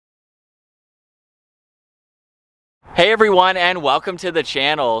Hey everyone, and welcome to the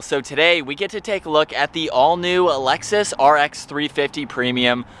channel. So today we get to take a look at the all-new Lexus RX 350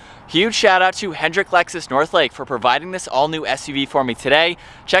 Premium. Huge shout out to Hendrick Lexus Northlake for providing this all-new SUV for me today.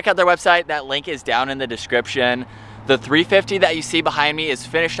 Check out their website, that link is down in the description. The 350 that you see behind me is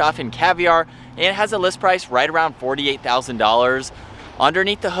finished off in caviar and has a list price right around $48,000.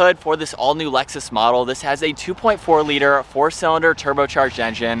 Underneath the hood for this all-new Lexus model, this has a 2.4 liter 4-cylinder turbocharged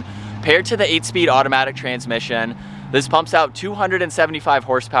engine paired to the 8-speed automatic transmission. This pumps out 275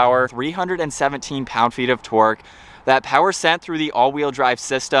 horsepower, 317 pound-feet of torque. That power sent through the all-wheel drive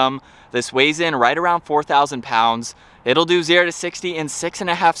system. This weighs in right around 4,000 pounds. It'll do 0 to 60 in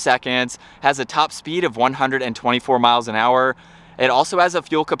 6.5 seconds, has a top speed of 124 miles an hour. It also has a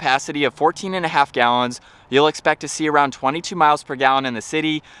fuel capacity of 14.5 gallons. You'll expect to see around 22 miles per gallon in the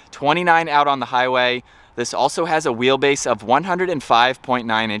city, 29 out on the highway. This also has a wheelbase of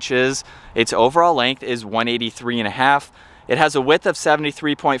 105.9 inches. Its overall length is 183.5. It has a width of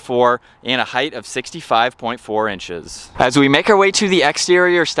 73.4 and a height of 65.4 inches. As we make our way to the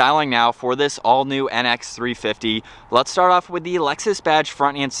exterior styling now for this all-new NX 350, let's start off with the Lexus badge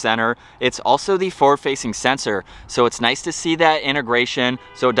front and center. It's also the forward-facing sensor, so it's nice to see that integration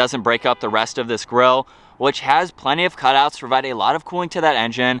so it doesn't break up the rest of this grille, which has plenty of cutouts to provide a lot of cooling to that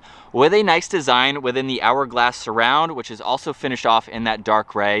engine, with a nice design within the hourglass surround, which is also finished off in that dark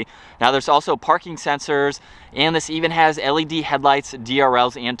gray. Now there's also parking sensors, and this even has LED headlights,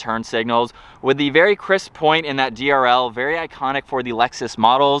 DRLs, and turn signals, with the very crisp point in that DRL, very iconic for the Lexus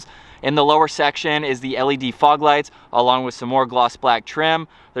models. In the lower section is the LED fog lights, along with some more gloss black trim.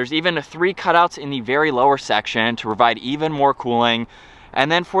 There's even 3 cutouts in the very lower section to provide even more cooling. And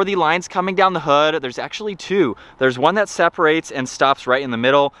then for the lines coming down the hood, there's actually 2. There's one that separates and stops right in the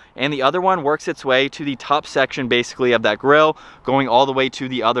middle, and the other one works its way to the top section basically of that grille, going all the way to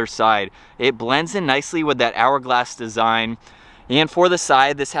the other side. It blends in nicely with that hourglass design. And for the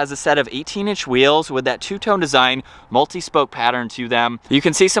side, this has a set of 18-inch wheels with that two-tone design, multi-spoke pattern to them. You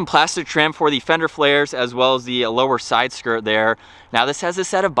can see some plastic trim for the fender flares as well as the lower side skirt there. Now this has a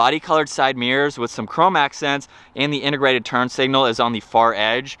set of body-colored side mirrors with some chrome accents, and the integrated turn signal is on the far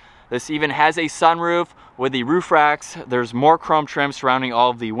edge. This even has a sunroof with the roof racks. There's more chrome trim surrounding all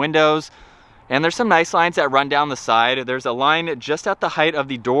of the windows. And there's some nice lines that run down the side. There's a line just at the height of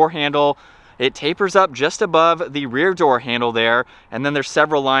the door handle. It tapers up just above the rear door handle there, and then there's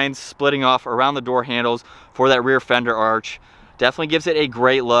several lines splitting off around the door handles for that rear fender arch. Definitely gives it a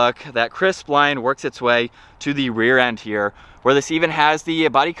great look. That crisp line works its way to the rear end here, where this even has the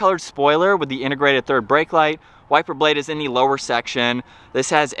body-colored spoiler with the integrated third brake light. Wiper blade is in the lower section.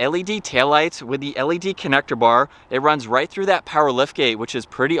 This has LED taillights with the LED connector bar. It runs right through that power liftgate, which is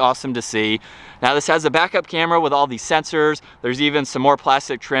pretty awesome to see. Now this has a backup camera with all these sensors. There's even some more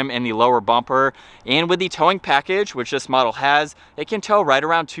plastic trim in the lower bumper. And with the towing package, which this model has, it can tow right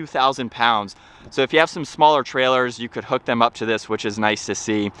around 2,000 pounds. So if you have some smaller trailers, you could hook them up to this, which is nice to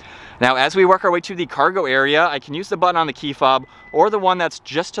see. Now as we work our way to the cargo area, I can use the button on the key fob or the one that's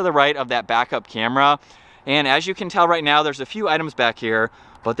just to the right of that backup camera. And as you can tell right now, there's a few items back here,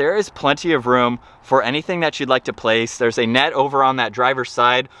 but there is plenty of room for anything that you'd like to place. There's a net over on that driver's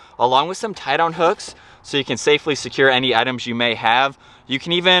side, along with some tie-down hooks, so you can safely secure any items you may have. You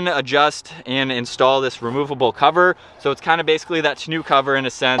can even adjust and install this removable cover, so it's kind of basically that tonneau cover in a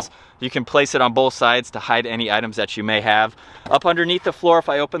sense. You can place it on both sides to hide any items that you may have. Up underneath the floor, if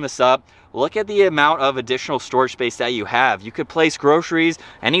I open this up, look at the amount of additional storage space that you have. You could place groceries,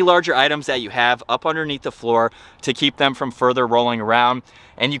 any larger items that you have up underneath the floor to keep them from further rolling around.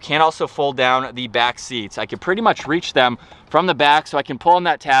 And you can also fold down the back seats. I could pretty much reach them from the back, so I can pull on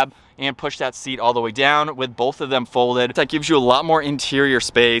that tab and push that seat all the way down with both of them folded. That gives you a lot more interior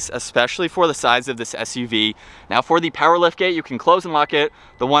space, especially for the size of this SUV. Now for the power liftgate, you can close and lock it.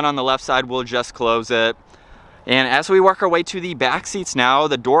 The one on the left side will just close it. And as we work our way to the back seats now,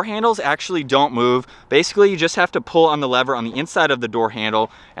 the door handles actually don't move. Basically, you just have to pull on the lever on the inside of the door handle,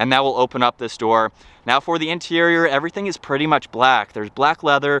 and that will open up this door. Now for the interior, everything is pretty much black. There's black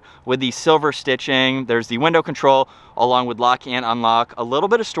leather with the silver stitching. There's the window control along with lock and unlock. A little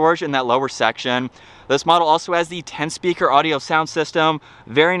bit of storage in that lower section. This model also has the 10-speaker audio sound system.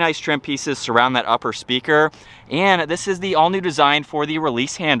 Very nice trim pieces surround that upper speaker. And this is the all-new design for the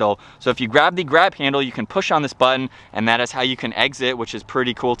release handle. So if you grab the grab handle, you can push on this button, and that is how you can exit, which is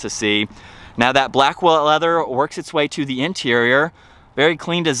pretty cool to see. Now that black leather works its way to the interior. Very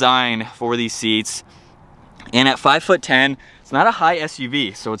clean design for these seats. And at 5'10", it's not a high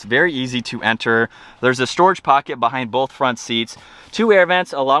SUV, so it's very easy to enter. There's a storage pocket behind both front seats, 2 air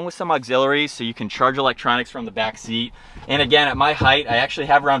vents along with some auxiliaries so you can charge electronics from the back seat. And again, at my height, I actually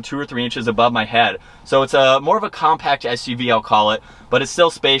have around 2 or 3 inches above my head. So it's more of a compact SUV, I'll call it, but it's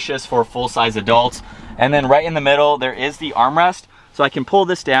still spacious for full-size adults. And then right in the middle, there is the armrest. So I can pull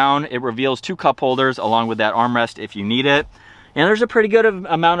this down. It reveals 2 cup holders along with that armrest if you need it. And there's a pretty good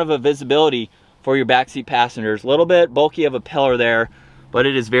amount of visibility for your backseat passengers. A little bit bulky of a pillar there, but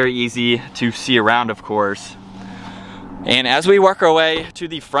it is very easy to see around, of course. And as we work our way to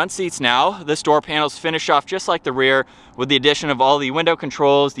the front seats now, this door panel's finished off just like the rear with the addition of all the window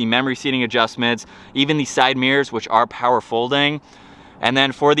controls, the memory seating adjustments, even the side mirrors, which are power folding. And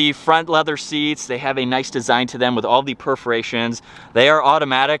then for the front leather seats, they have a nice design to them with all the perforations. They are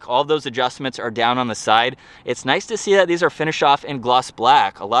automatic. All of those adjustments are down on the side. It's nice to see that these are finished off in gloss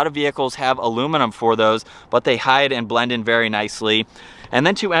black. A lot of vehicles have aluminum for those, but they hide and blend in very nicely. And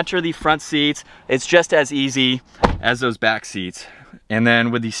then to enter the front seats, it's just as easy as those back seats. And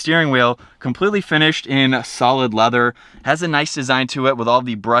then with the steering wheel, completely finished in solid leather, has a nice design to it with all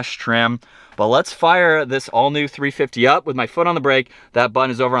the brush trim. But let's fire this all-new 350 up with my foot on the brake. That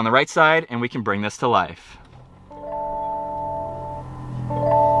button is over on the right side, and we can bring this to life.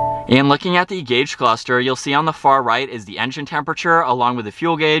 And looking at the gauge cluster, you'll see on the far right is the engine temperature along with the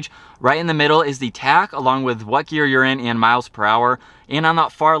fuel gauge. Right in the middle is the tach along with what gear you're in and miles per hour. And on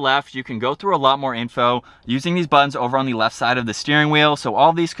that far left, you can go through a lot more info using these buttons over on the left side of the steering wheel. So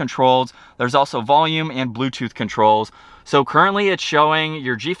all these controls, there's also volume and Bluetooth controls. So currently it's showing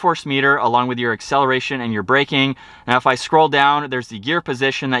your G-force meter along with your acceleration and your braking. Now if I scroll down, there's the gear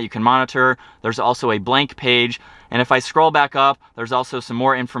position that you can monitor. There's also a blank page. And if I scroll back up, there's also some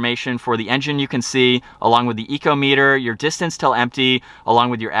more information for the engine you can see, along with the eco meter, your distance till empty,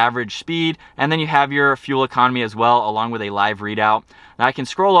 along with your average speed, and then you have your fuel economy as well, along with a live readout. Now I can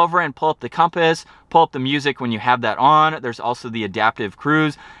scroll over and pull up the compass, pull up the music when you have that on. There's also the adaptive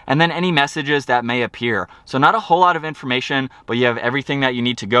cruise, and then any messages that may appear. So not a whole lot of information, but you have everything that you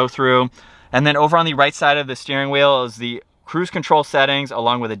need to go through. And then over on the right side of the steering wheel is the cruise control settings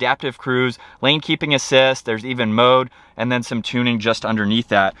along with adaptive cruise, lane keeping assist, there's even mode, and then some tuning just underneath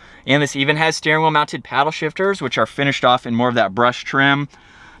that. And this even has steering wheel mounted paddle shifters, which are finished off in more of that brush trim.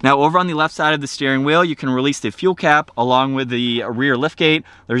 Now over on the left side of the steering wheel, you can release the fuel cap along with the rear liftgate.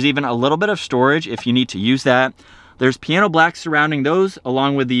 There's even a little bit of storage if you need to use that. There's piano black surrounding those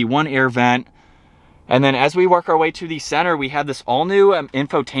along with the 1 air vent. And then as we work our way to the center, we have this all new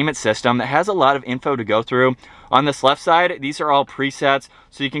infotainment system that has a lot of info to go through. On this left side, these are all presets,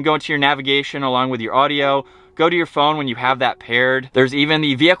 so you can go into your navigation along with your audio, go to your phone when you have that paired. There's even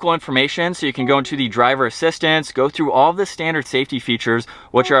the vehicle information, so you can go into the driver assistance, go through all of the standard safety features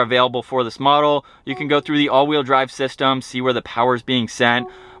which are available for this model. You can go through the all-wheel drive system, see where the power is being sent,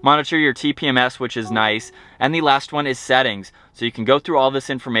 monitor your TPMS, which is nice, and the last one is settings. So you can go through all this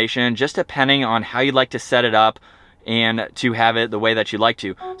information just depending on how you'd like to set it up and to have it the way that you'd like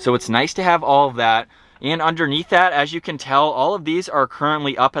to. So it's nice to have all of that. And underneath that, as you can tell, all of these are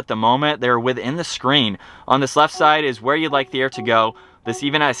currently up at the moment. They're within the screen. On this left side is where you'd like the air to go. This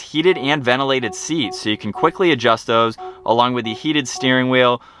even has heated and ventilated seats, so you can quickly adjust those along with the heated steering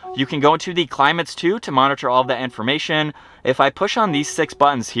wheel. You can go into the climates too to monitor all of that information. If I push on these 6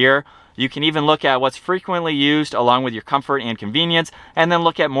 buttons here, you can even look at what's frequently used along with your comfort and convenience, and then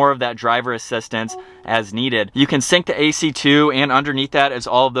look at more of that driver assistance as needed. You can sync the AC too, and underneath that is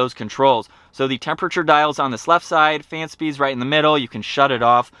all of those controls. So the temperature dial's on this left side, fan speed's right in the middle, you can shut it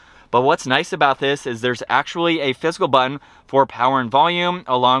off. But what's nice about this is there's actually a physical button for power and volume,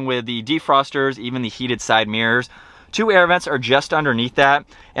 along with the defrosters, even the heated side mirrors. 2 air vents are just underneath that,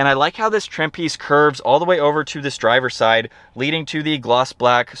 and I like how this trim piece curves all the way over to this driver's side, leading to the gloss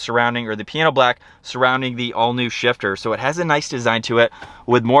black surrounding, or the piano black surrounding the all-new shifter. So it has a nice design to it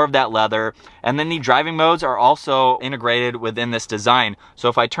with more of that leather. And then the driving modes are also integrated within this design. So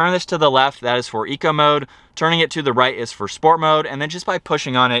if I turn this to the left, that is for eco mode. Turning it to the right is for sport mode, and then just by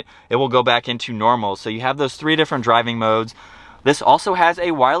pushing on it, it will go back into normal. So you have those 3 different driving modes. This also has a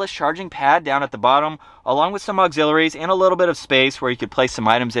wireless charging pad down at the bottom, along with some auxiliaries and a little bit of space where you could place some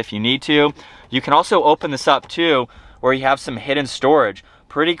items if you need to. You can also open this up too, where you have some hidden storage.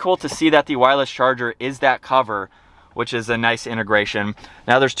 Pretty cool to see that the wireless charger is that cover, which is a nice integration.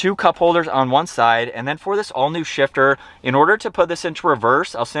 Now there's 2 cup holders on one side, and then for this all new shifter, in order to put this into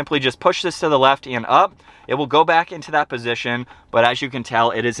reverse, I'll simply just push this to the left and up. It will go back into that position, but as you can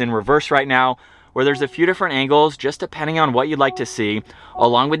tell, it is in reverse right now. where there's a few different angles just depending on what you'd like to see,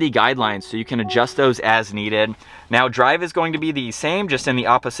 along with the guidelines, so you can adjust those as needed. Now drive is going to be the same, just in the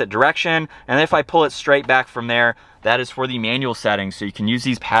opposite direction, and if I pull it straight back from there, that is for the manual settings, so you can use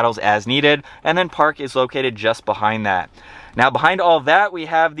these paddles as needed, and then park is located just behind that. Now behind all of that, we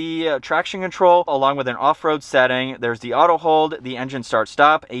have the traction control along with an off-road setting. There's the auto hold, the engine start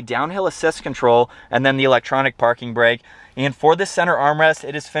stop, a downhill assist control, and then the electronic parking brake. And for the center armrest,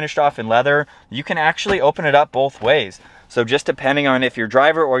 it is finished off in leather. You can actually open it up both ways. So just depending on if your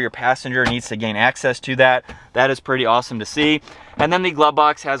driver or your passenger needs to gain access to that, that is pretty awesome to see. And then the glove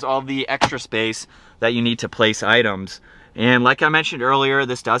box has all the extra space that you need to place items. And like I mentioned earlier,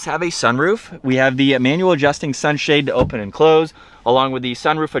 this does have a sunroof. We have the manual adjusting sunshade to open and close, along with the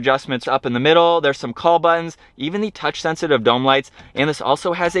sunroof adjustments up in the middle. There's some call buttons, even the touch sensitive dome lights, and this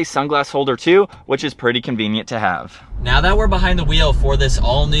also has a sunglass holder too, which is pretty convenient to have. Now that we're behind the wheel for this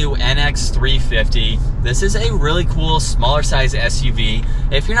all new NX350, this is a really cool smaller size SUV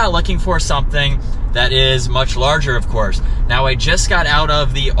if you're not looking for something that is much larger, of course. Now I just got out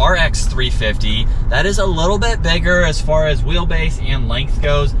of the RX350. That is a little bit bigger as far as wheelbase and length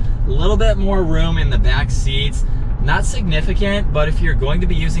goes, a little bit more room in the back seats. Not significant, but if you're going to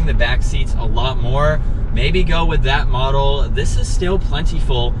be using the back seats a lot more, maybe go with that model. This is still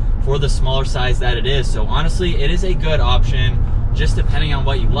plentiful for the smaller size that it is. So honestly, it is a good option, just depending on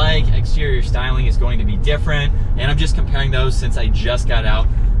what you like. Exterior styling is going to be different, and I'm just comparing those since I just got out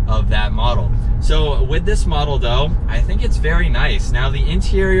of that model. So with this model though, I think it's very nice. Now the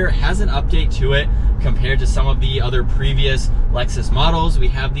interior has an update to it compared to some of the other previous Lexus models. We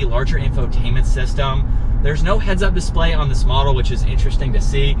have the larger infotainment system. There's no heads-up display on this model, which is interesting to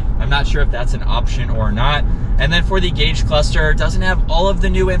see. I'm not sure if that's an option or not. And then for the gauge cluster, it doesn't have all of the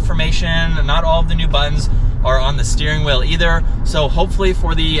new information. Not all of the new buttons are on the steering wheel either. So hopefully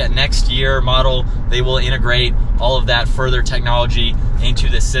for the next year model, they will integrate all of that further technology into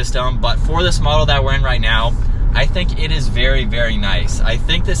the system. But for this model that we're in right now, I think it is very, very nice. I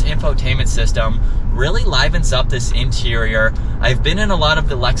think this infotainment system really livens up this interior. I've been in a lot of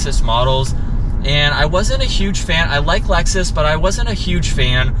the Lexus models, and I wasn't a huge fan. I like Lexus, but I wasn't a huge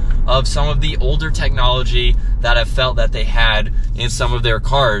fan of some of the older technology that I felt that they had in some of their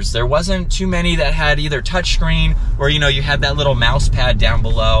cars. There wasn't too many that had either touchscreen or, you know, you had that little mouse pad down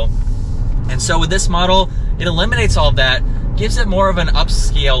below. And so with this model, it eliminates all of that, gives it more of an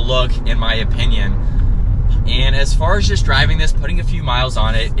upscale look, in my opinion. And as far as just driving this, putting a few miles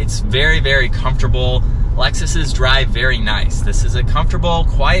on it, it's very, very comfortable. Lexuses drive very nice. This is a comfortable,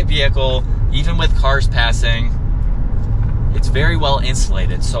 quiet vehicle, even with cars passing. It's very well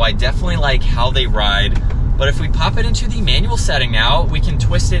insulated, so I definitely like how they ride. But if we pop it into the manual setting now, we can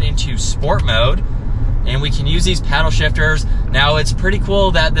twist it into sport mode, and we can use these paddle shifters. Now it's pretty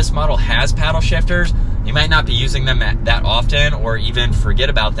cool that this model has paddle shifters. You might not be using them that often, or even forget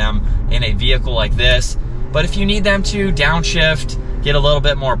about them in a vehicle like this. But if you need them to downshift, get a little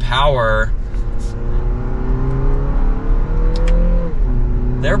bit more power,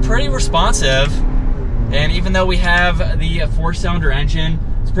 they're pretty responsive. And even though we have the 4-cylinder engine,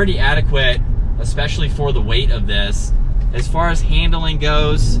 it's pretty adequate, especially for the weight of this. As far as handling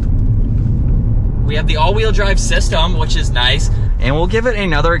goes, we have the all-wheel drive system, which is nice. And we'll give it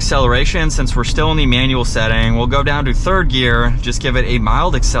another acceleration since we're still in the manual setting. We'll go down to 3rd gear, just give it a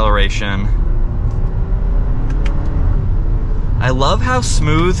mild acceleration. I love how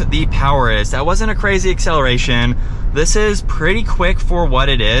smooth the power is. That wasn't a crazy acceleration. This is pretty quick for what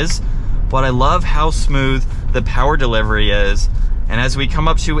it is, but I love how smooth the power delivery is. And as we come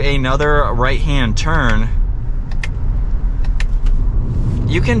up to another right-hand turn,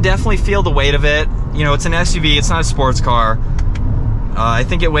 you can definitely feel the weight of it. You know, it's an SUV, it's not a sports car. I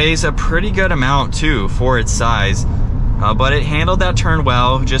think it weighs a pretty good amount too for its size. But it handled that turn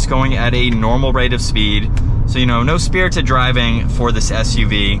well, just going at a normal rate of speed. So, you know, no spirited driving for this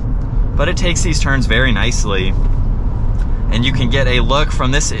SUV, but it takes these turns very nicely. And you can get a look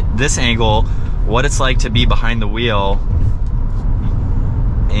from this angle, what it's like to be behind the wheel.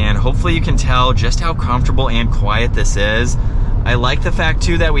 And hopefully you can tell just how comfortable and quiet this is. I like the fact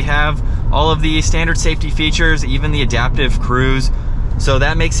too that we have all of the standard safety features, even the adaptive cruise. So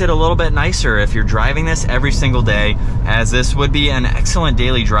that makes it a little bit nicer if you're driving this every single day, as this would be an excellent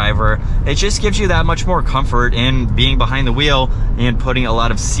daily driver. It just gives you that much more comfort in being behind the wheel and putting a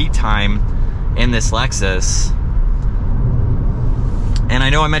lot of seat time in this Lexus. And I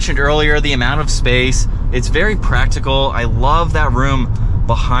know I mentioned earlier the amount of space. It's very practical. I love that room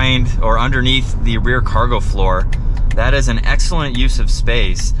behind or underneath the rear cargo floor. That is an excellent use of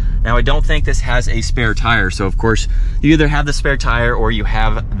space. Now, I don't think this has a spare tire, so of course, you either have the spare tire or you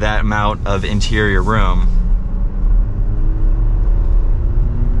have that amount of interior room.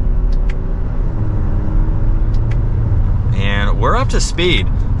 And we're up to speed.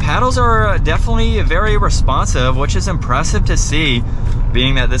 Paddles are definitely very responsive, which is impressive to see,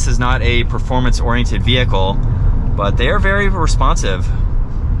 being that this is not a performance-oriented vehicle, but they are very responsive.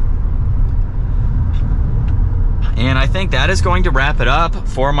 And I think that is going to wrap it up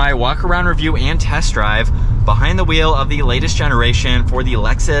for my walk-around review and test drive behind the wheel of the latest generation for the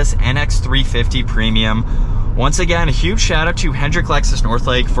Lexus NX350 Premium. Once again, a huge shout out to Hendrick Lexus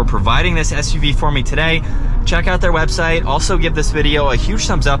Northlake for providing this SUV for me today. Check out their website. Also give this video a huge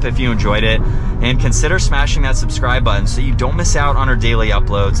thumbs up if you enjoyed it, and consider smashing that subscribe button so you don't miss out on our daily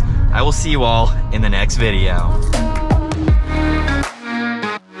uploads. I will see you all in the next video.